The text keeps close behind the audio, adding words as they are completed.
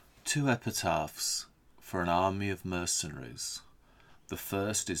Two epitaphs for an army of mercenaries. The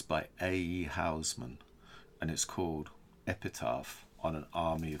first is by A.E. Housman, and it's called Epitaph on an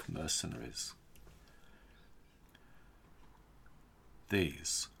Army of Mercenaries.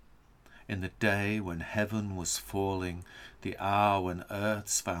 These, in the day when heaven was falling, the hour when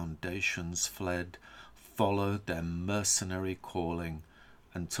earth's foundations fled, followed their mercenary calling,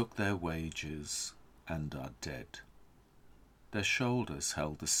 and took their wages, and are dead. Their shoulders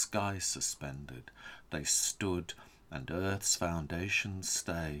held the sky suspended, they stood, and earth's foundations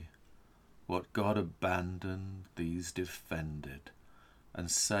stay. What God abandoned, these defended, and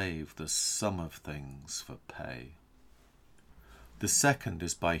saved the sum of things for pay. The second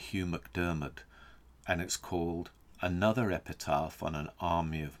is by Hugh MacDiarmid, and it's called Another Epitaph on an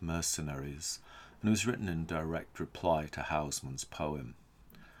Army of Mercenaries, and was written in direct reply to Housman's poem.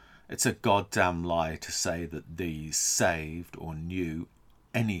 It's a goddamn lie to say that these saved or knew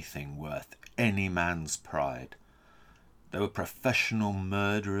anything worth any man's pride. They were professional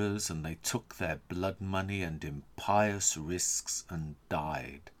murderers, and they took their blood money and impious risks and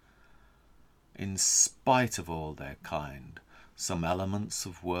died. In spite of all their kind, some elements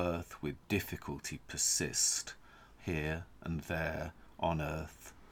of worth with difficulty persist, here and there on earth,